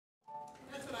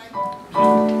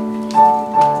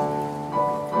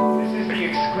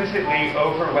visit the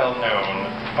over-well-known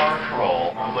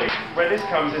Barcarolle. Where this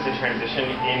comes is a transition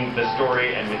in the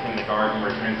story and within the garden. We're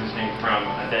transitioning from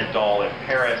a dead doll in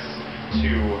Paris to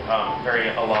very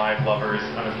alive lovers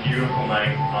on a beautiful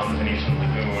night on the Venetian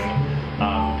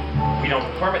lagoon. We don't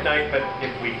perform at night, but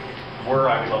if we were,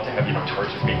 I would love to have,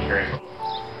 torches being carried.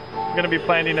 We're going to be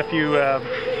planting a few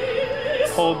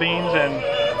pole beans and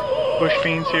bush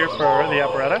beans here for the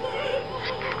operetta.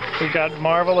 We've got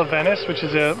Marvel of Venice, which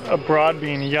is a broad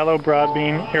bean, a yellow broad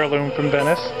bean heirloom from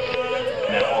Venice.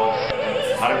 And then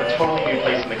out of a totally new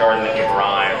place in the garden that we've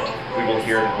arrived, we will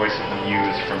hear the voice of the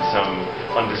muse from some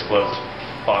undisclosed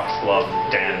foxglove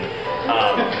den.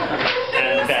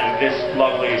 And then this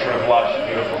lovely, sort of lush,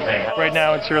 beautiful thing. Right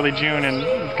now it's early June, and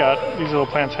we've got these little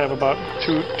plants have about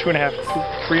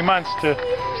 3 months to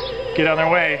get on their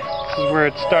way. This is where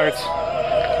it starts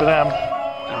for them.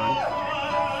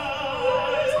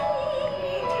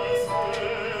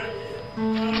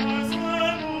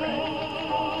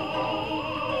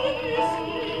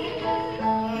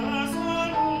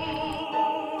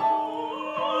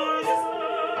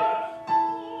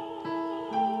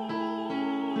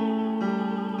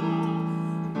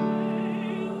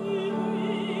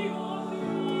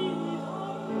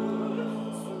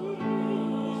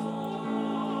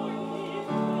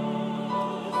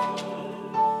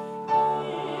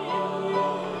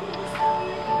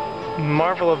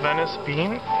 Marvel of Venice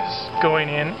bean is going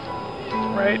in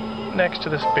right next to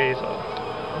this basil.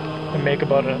 And make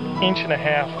about 1.5 inch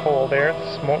hole there,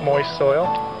 this moist soil.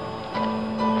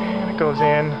 And it goes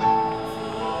in.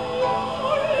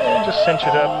 And just cinch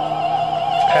it up,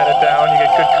 pat it down, you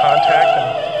get good contact,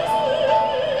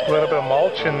 and a little bit of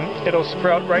mulch, and it'll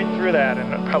sprout right through that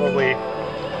in probably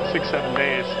 6-7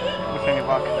 days with any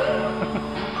luck.